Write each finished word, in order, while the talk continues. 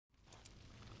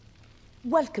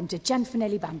Welcome to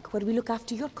Gianfinelli Bank, where we look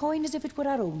after your coin as if it were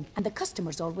our own, and the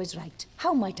customer's always right.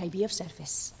 How might I be of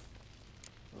service?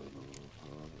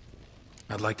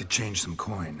 I'd like to change some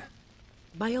coin.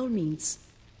 By all means.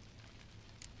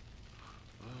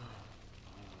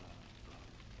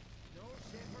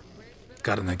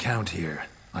 Got an account here.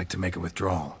 Like to make a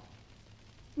withdrawal.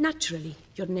 Naturally.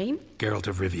 Your name? Geralt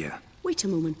of Rivia. Wait a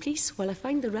moment, please, while I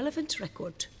find the relevant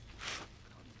record.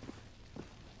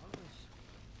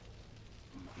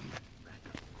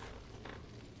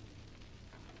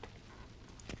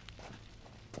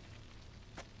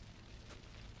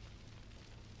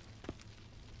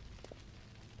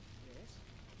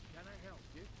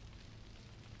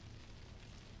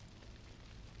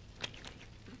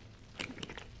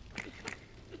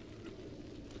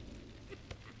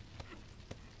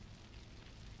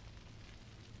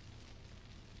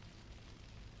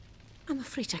 I'm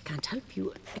afraid I can't help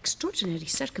you. Extraordinary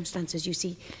circumstances, you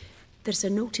see. There's a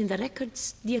note in the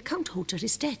records. The account holder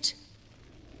is dead.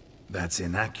 That's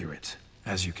inaccurate,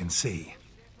 as you can see.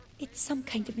 It's some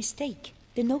kind of mistake.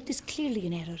 The note is clearly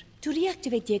an error. To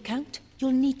reactivate the account,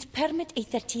 you'll need Permit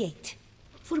A38.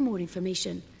 For more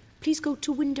information, please go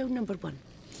to window number 1.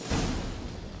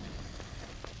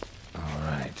 All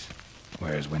right.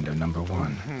 Where's window number 1?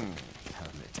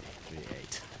 Permit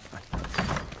A38.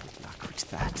 Good luck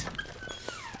with that.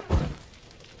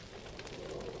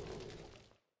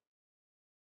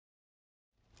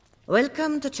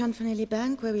 Welcome to Gianfinelli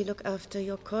Bank, where we look after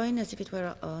your coin as if it were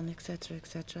our own, etc.,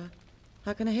 etc.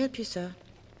 How can I help you, sir?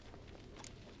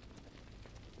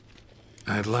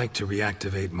 I'd like to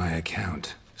reactivate my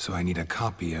account, so I need a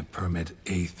copy of Permit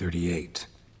A38.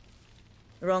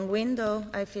 Wrong window,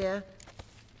 I fear.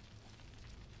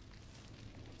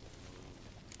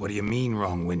 What do you mean,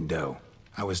 wrong window?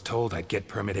 I was told I'd get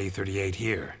Permit A38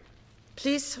 here.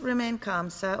 Please remain calm,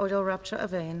 sir, or you'll rupture a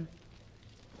vein.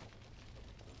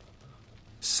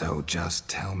 So just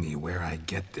tell me where I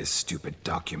get this stupid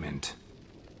document.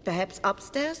 Perhaps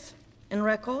upstairs, in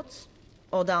records,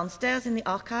 or downstairs in the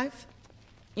archive?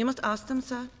 You must ask them,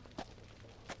 sir.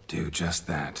 Do just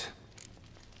that.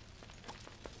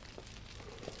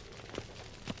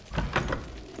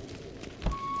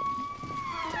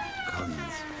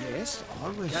 Collins. Yes,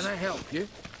 always. Can I help you?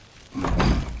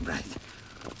 Right.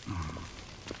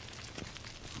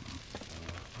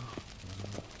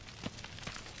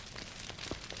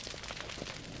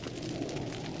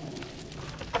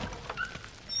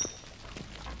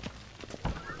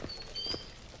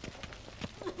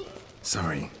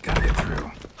 Sorry, gotta get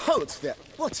through. Hold there.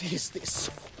 What is this?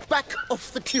 Back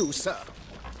off the queue, sir.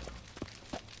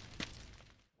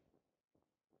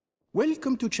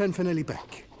 Welcome to Gianfinelli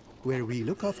Bank, where we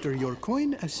look after your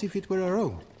coin as if it were our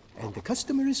own, and the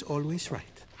customer is always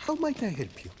right. How might I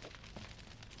help you?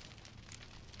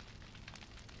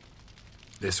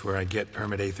 This where I get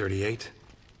Permit A38?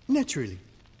 Naturally.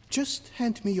 Just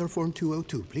hand me your Form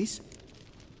 202, please.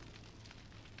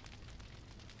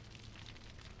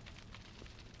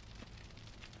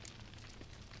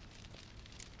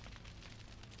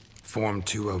 Form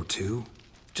 202?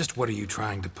 Just what are you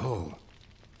trying to pull?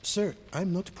 Sir,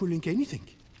 I'm not pulling anything.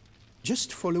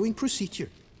 Just following procedure.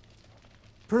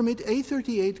 Permit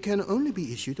A38 can only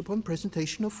be issued upon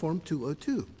presentation of Form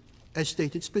 202, as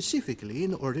stated specifically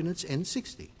in Ordinance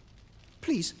N60.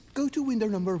 Please, go to window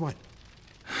number 1.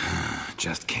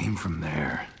 Just came from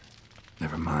there.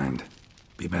 Never mind.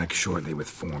 Be back shortly with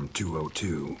Form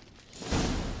 202.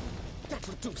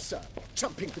 That'll do, sir.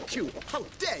 Jumping the queue. How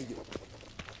dare you?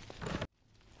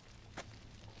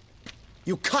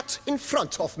 You cut in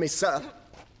front of me, sir.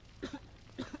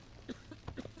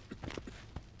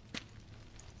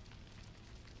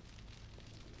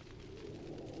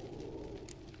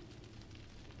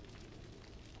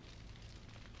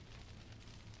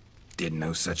 Did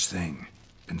no such thing.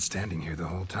 Been standing here the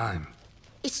whole time.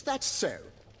 Is that so?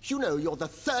 You know you're the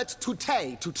third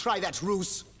today to try that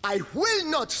ruse. I will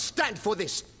not stand for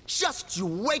this. Just you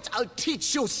wait, I'll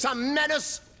teach you some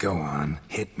manners. Go on,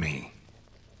 hit me.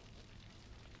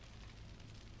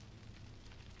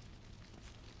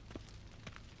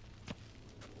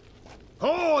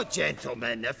 Oh,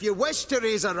 gentlemen, if you wish to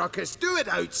raise a ruckus, do it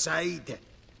outside.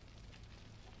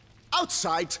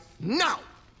 Outside, now!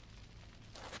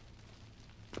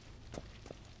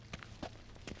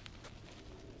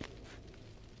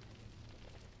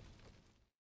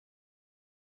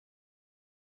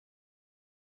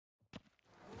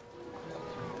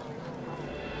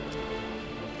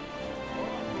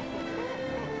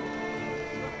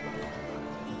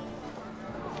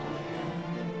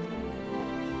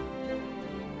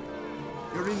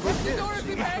 You're in good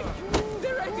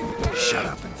hands. Shut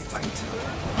up and fight.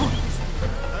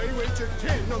 Major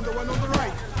 10 on the one on the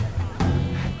right.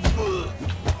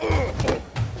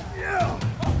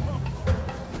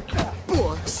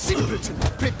 Poor simpleton,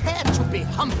 prepare to be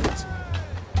humbled.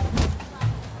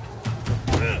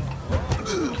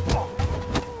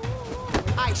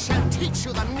 I shall teach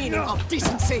you the meaning of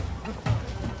decency.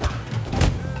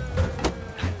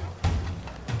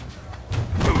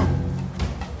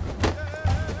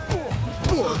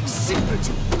 Poor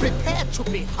simpleton, prepare to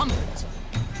be humbled.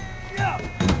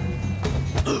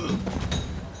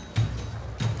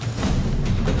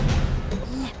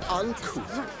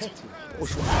 Uncouth.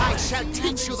 I shall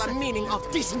teach you the meaning of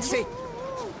decency.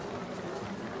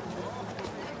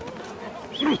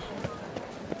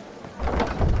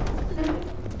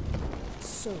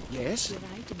 So, Yes?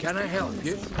 Can I help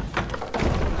you?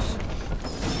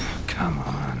 Come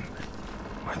on.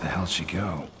 Where the hell she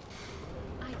go?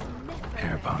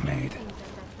 Hair pomade.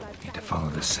 Need to follow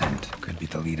the scent. Could be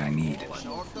the lead I need.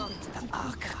 The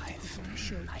archive.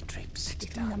 I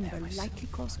traipsed down there myself. likely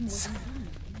cost more than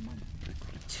one.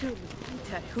 Truly,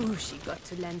 Peter, who she got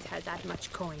to lend her that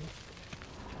much coin?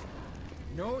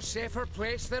 No safer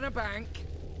place than a bank.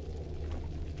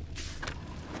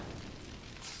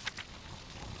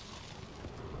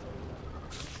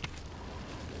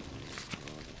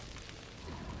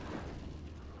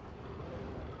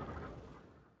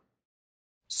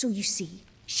 So you see,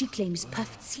 she claims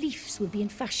puffed sleeves will be in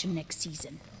fashion next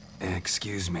season.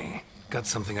 Excuse me. Got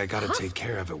something I gotta take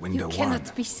care of at window You 1.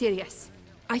 cannot be serious.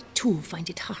 I too find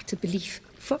it hard to believe.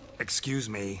 For Excuse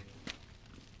me.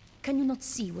 can you not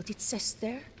see what it says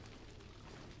there?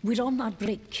 We're on our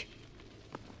break.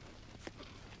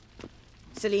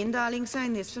 Celine, darling,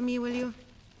 sign this for me, will you?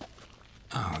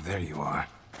 Oh, there you are.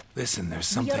 Listen, there's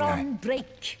something We're on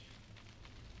break.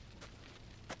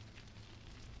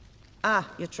 Ah,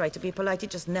 you try to be polite, it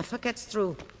just never gets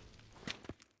through.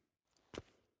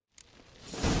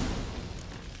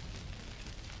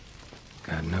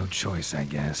 Got no choice, I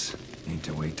guess. Need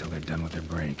to wait till they're done with their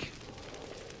break.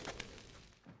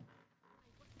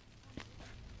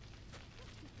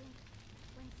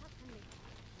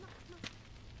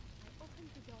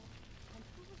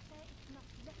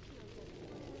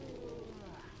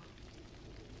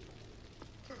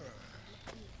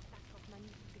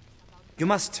 You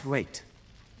must wait.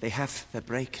 They have the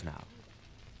break now.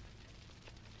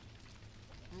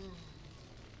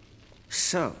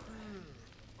 So,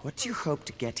 what do you hope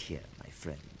to get here, my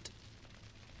friend?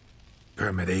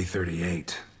 Permit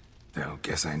A38. Though,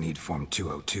 guess I need Form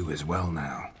 202 as well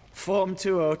now. Form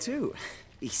 202.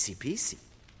 Easy peasy.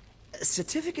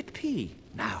 Certificate P.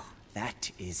 Now, that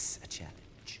is a challenge.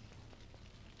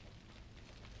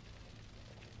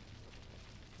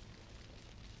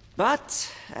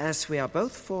 But, as we are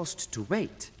both forced to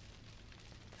wait,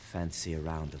 fancy a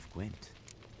round of Gwent.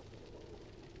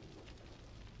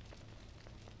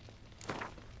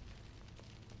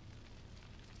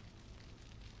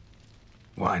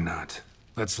 Why not?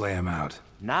 Let's lay him out.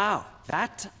 Now,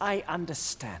 that I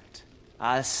understand.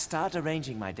 I'll start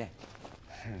arranging my deck.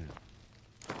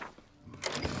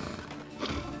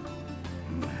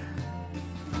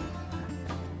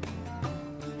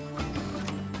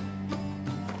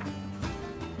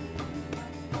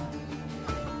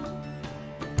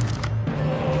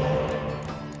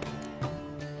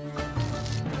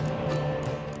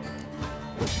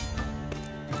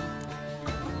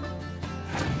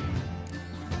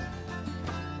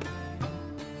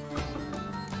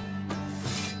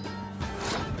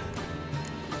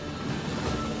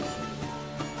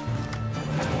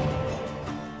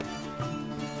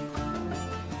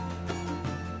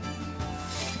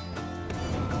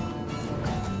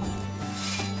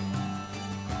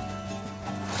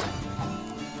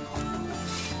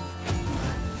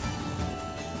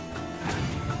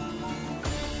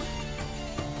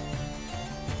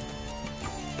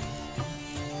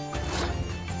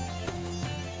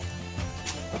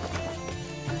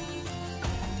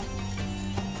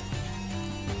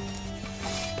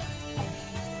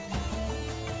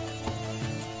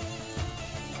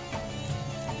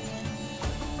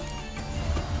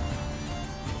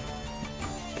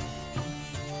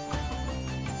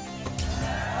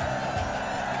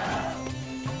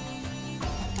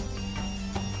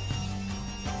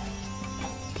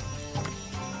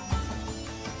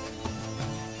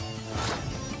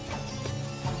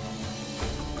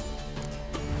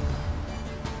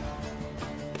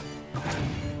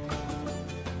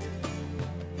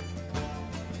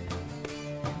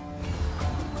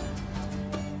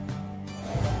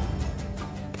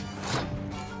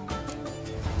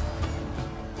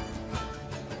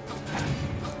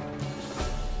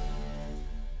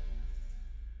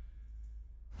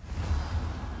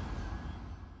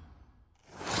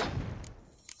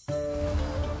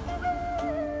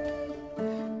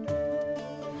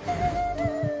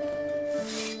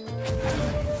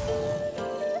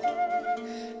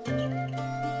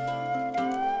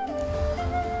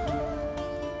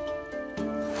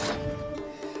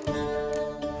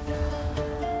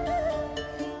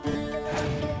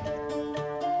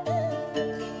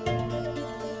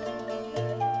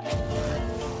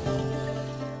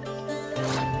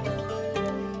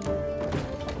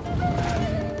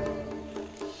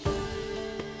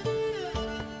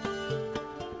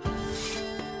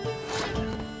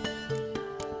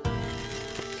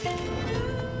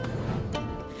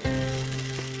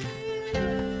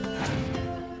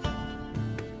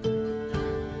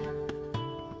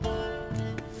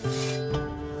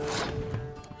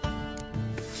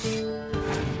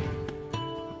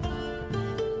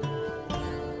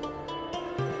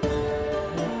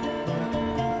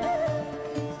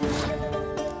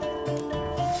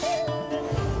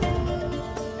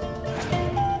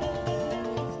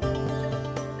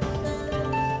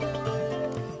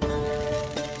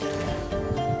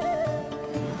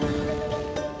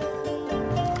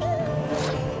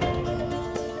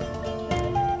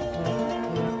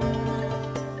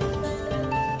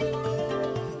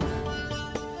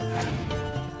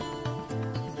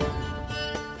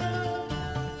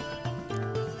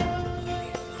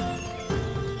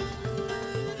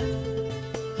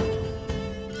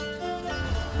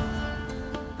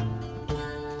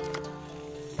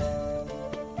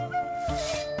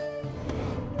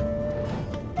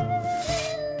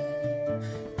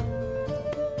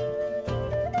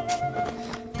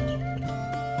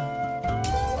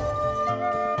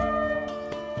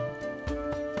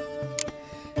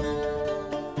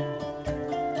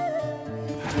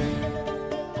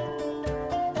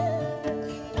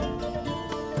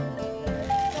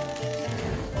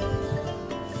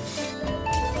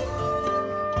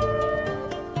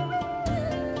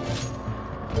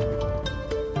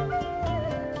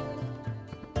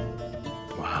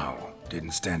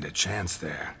 stand a chance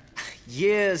there.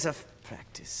 Years of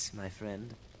practice, my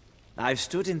friend. I've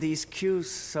stood in these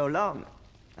queues so long,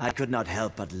 I could not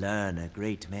help but learn a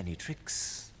great many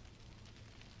tricks.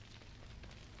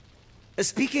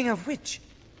 Speaking of which,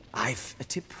 I've a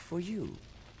tip for you.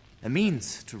 A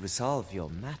means to resolve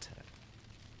your matter.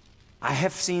 I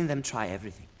have seen them try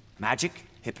everything. Magic,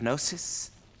 hypnosis,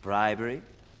 bribery.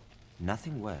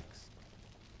 Nothing works.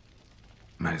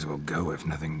 Might as well go if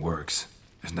nothing works.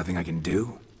 There's nothing I can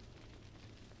do?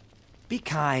 Be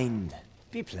kind.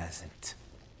 Be pleasant.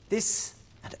 This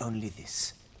and only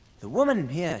this. The woman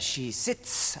here, she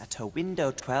sits at her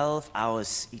window 12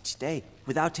 hours each day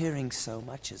without hearing so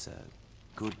much as a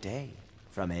good day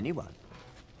from anyone.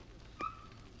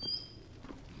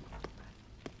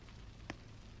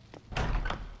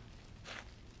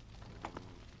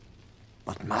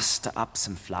 But muster up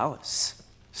some flowers,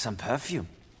 some perfume.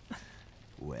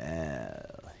 Well,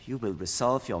 you will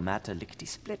resolve your matter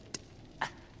lickety-split.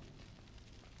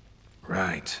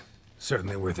 Right.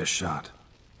 Certainly worth a shot.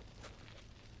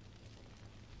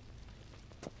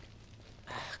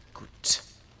 Good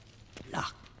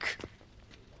luck.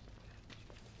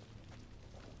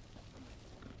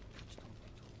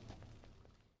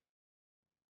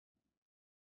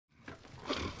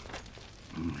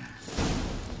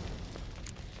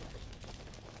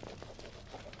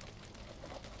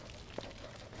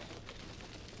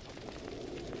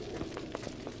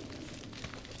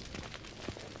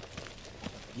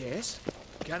 Yes?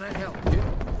 Can I help you?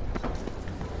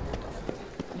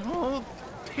 No,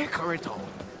 picker it all.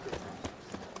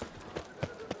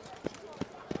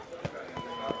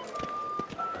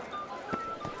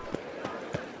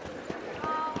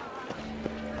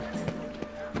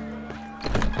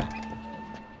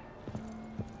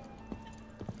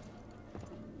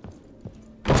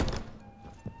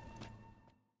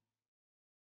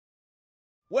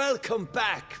 Welcome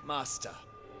back, Master.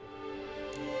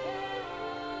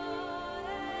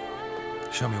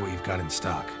 Show me what you've got in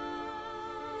stock.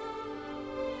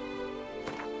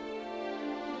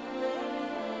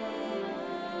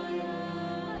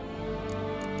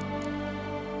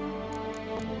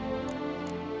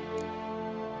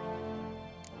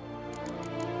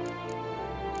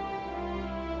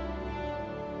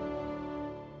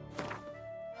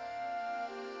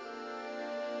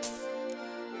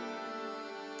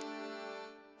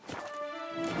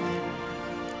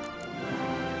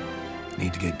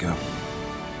 Need to get going.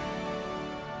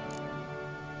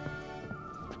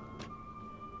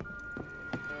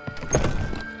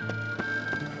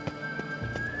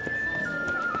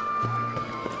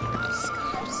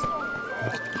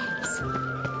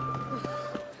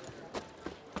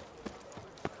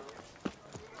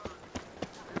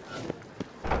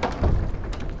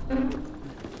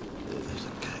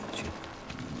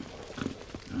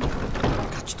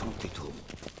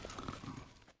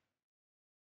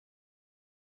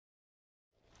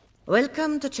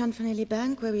 Welcome to Chanfanelli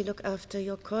Bank, where we look after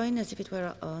your coin as if it were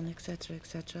our own, etc.,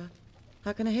 etc.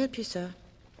 How can I help you, sir?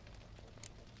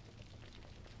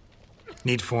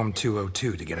 Need Form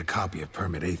 202 to get a copy of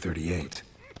Permit A38.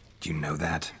 Do you know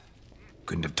that?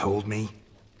 Couldn't have told me?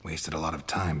 Wasted a lot of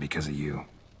time because of you.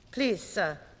 Please,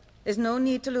 sir. There's no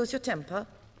need to lose your temper.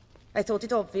 I thought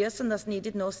it obvious and thus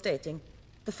needed no stating.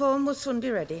 The form will soon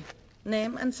be ready.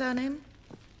 Name and surname?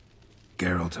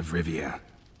 Geralt of Rivia.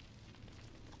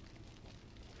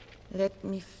 Let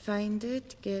me find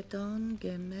it. Gedon,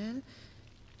 Gemel.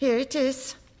 Here it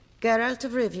is. Geralt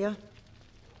of Rivia.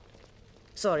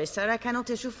 Sorry, sir, I cannot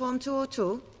issue Form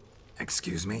 202.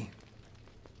 Excuse me?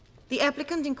 The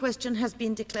applicant in question has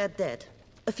been declared dead,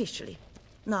 officially.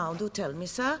 Now, do tell me,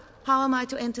 sir, how am I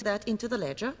to enter that into the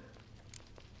ledger?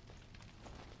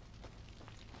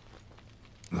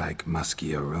 Like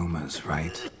musky aromas,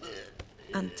 right?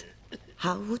 And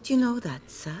how would you know that,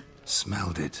 sir?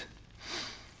 Smelled it.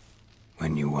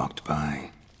 When you walked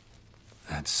by.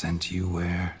 That scent you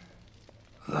wear?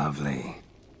 Lovely.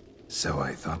 So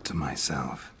I thought to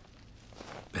myself,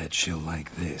 bet she'll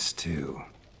like this, too.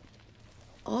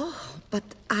 Oh, but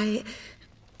I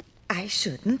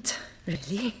shouldn't,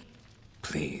 really.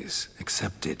 Please,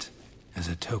 accept it as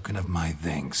a token of my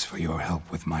thanks for your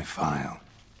help with my file.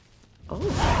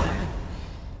 Oh.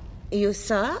 You,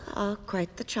 sir, are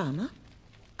quite the charmer.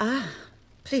 Ah,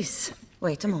 please,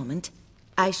 wait a moment.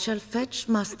 I shall fetch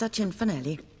Master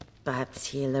Chanfanelli. Perhaps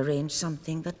he'll arrange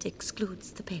something that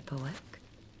excludes the paperwork.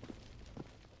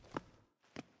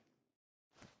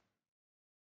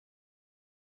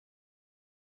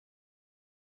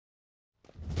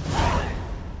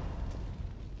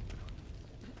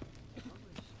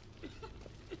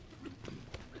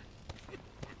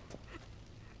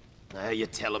 You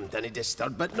tell him dinna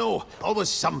disturb, but no, always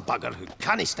some bugger who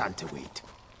can't stand to wait.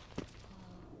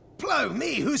 Plough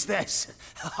me, who's this?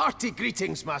 Hearty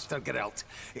greetings, Master Geralt.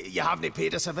 You haven't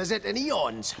paid us a visit in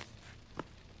eons.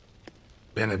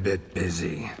 Been a bit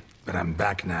busy, but I'm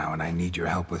back now and I need your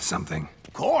help with something.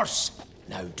 Of course.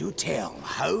 Now do tell,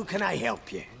 how can I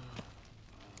help you?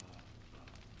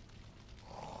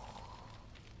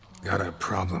 Got a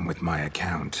problem with my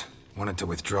account. Wanted to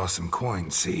withdraw some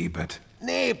coins, see, but...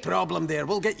 Nae problem there,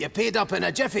 we'll get you paid up in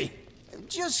a jiffy.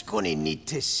 Just gonna need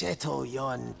to settle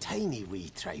yon tiny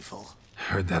wee trifle.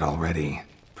 Heard that already.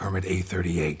 Permit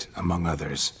A38, among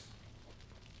others.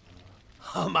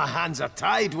 Oh, my hands are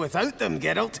tied without them,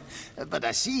 Geralt. But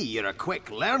I see you're a quick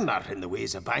learner in the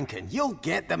ways of banking. You'll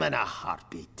get them in a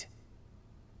heartbeat.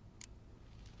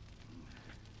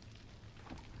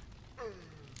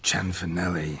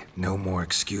 Cianfanelli, no more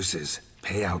excuses.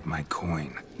 Pay out my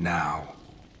coin, now.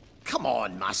 Come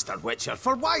on, Master Witcher,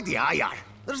 for why the ire?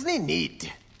 There's no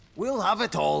need. We'll have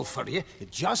it all for you. You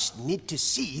just need to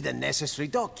see the necessary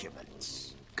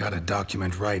documents. Got a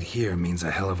document right here means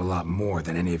a hell of a lot more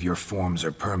than any of your forms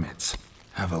or permits.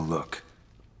 Have a look.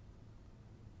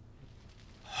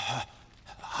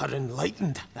 Her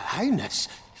Enlightened Highness,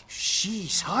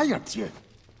 she's hired you.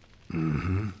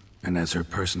 Mm-hmm. And as her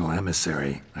personal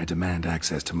emissary, I demand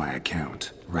access to my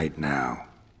account, right now.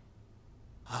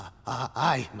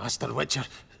 Aye, Master Witcher.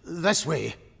 This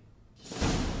way.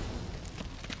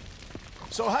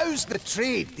 So how's the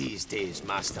trade these days,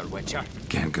 Master Witcher?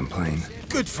 Can't complain.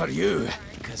 Good for you,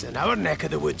 because in our neck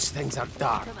of the woods things are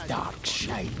dark, dark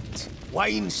shite.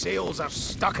 Wine sales are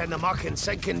stuck in the muck and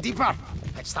sinking deeper.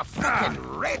 It's the frickin'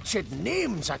 wretched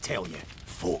names, I tell you.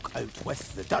 Folk out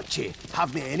with the duchy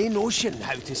haven't any notion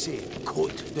how to say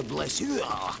Côte de Blessure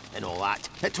and all that.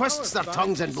 It twists their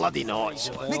tongues in bloody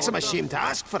knots. Makes them ashamed to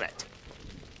ask for it.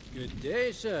 Good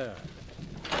day, sir.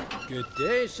 Good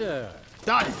day, sir.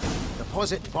 Done.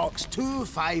 Deposit box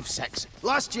 256.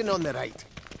 Last yin on the right.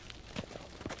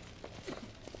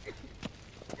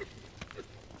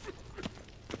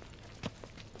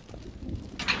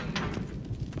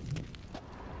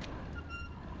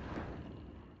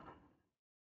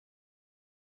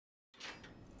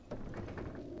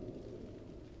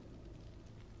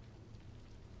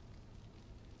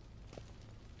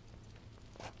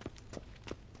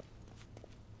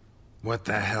 What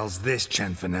the hell's this,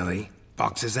 Cianfanelli?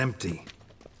 Box is empty.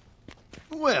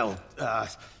 Well,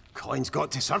 coins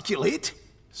got to circulate.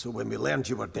 So when we learned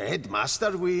you were dead,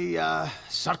 Master, we,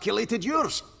 circulated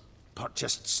yours.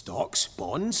 Purchased stocks,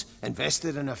 bonds,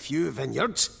 invested in a few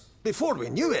vineyards. Before we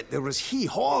knew it, there was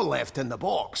hee-haw left in the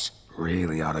box.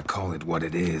 Really ought to call it what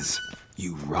it is.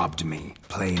 You robbed me,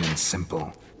 plain and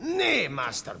simple. Nay,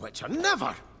 Master Witcher,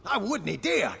 never! I wouldn't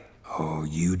dare! Oh,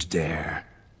 you'd dare.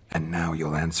 And now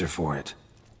you'll answer for it.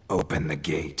 Open the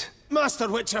gate. Master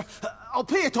Witcher, I'll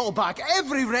pay it all back,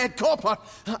 every red copper.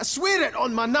 I swear it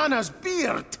on my nana's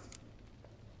beard.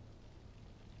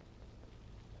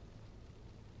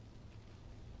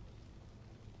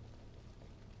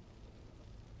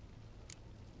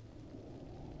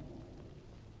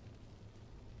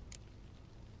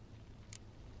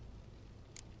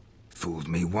 Fooled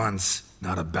me once,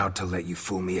 not about to let you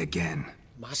fool me again.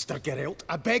 Master Geralt,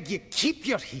 I beg you, keep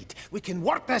your heat. We can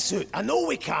work this out, I know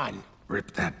we can.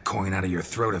 Rip that coin out of your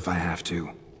throat if I have to.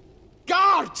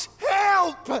 Guards,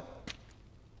 help!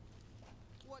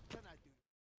 What can I do?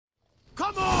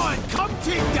 Come on, come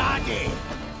to Daddy!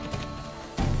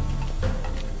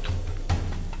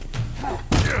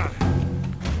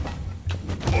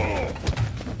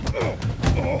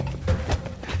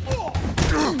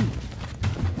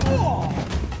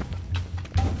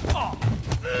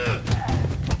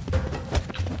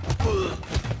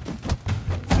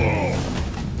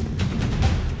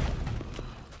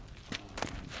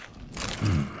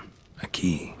 A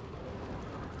key.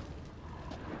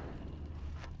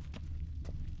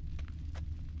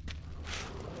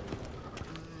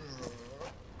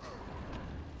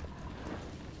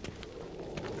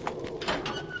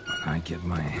 When I get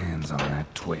my hands on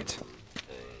that twit.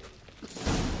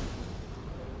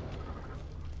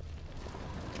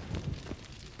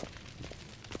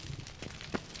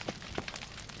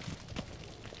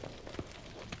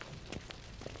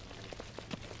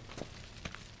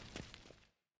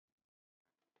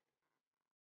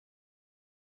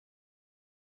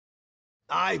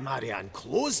 Aye, Marianne,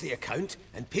 close the account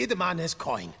and pay the man his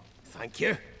coin. Thank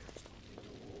you.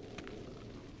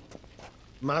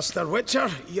 Master Witcher,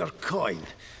 your coin.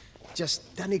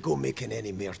 Just dinna go making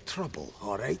any more trouble,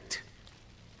 all right?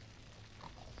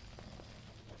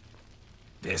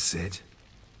 This it?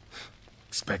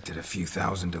 Expected a few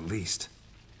thousand at least.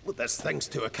 Well, there's things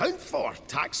to account for.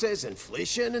 Taxes,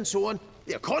 inflation, and so on.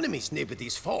 The economy's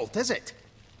nobody's fault, is it?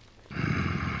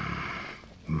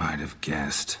 Might have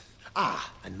guessed.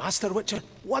 Ah, and Master Witcher,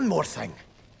 one more thing.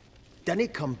 Dinna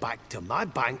come back to my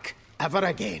bank ever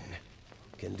again.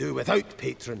 Can do without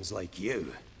patrons like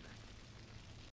you.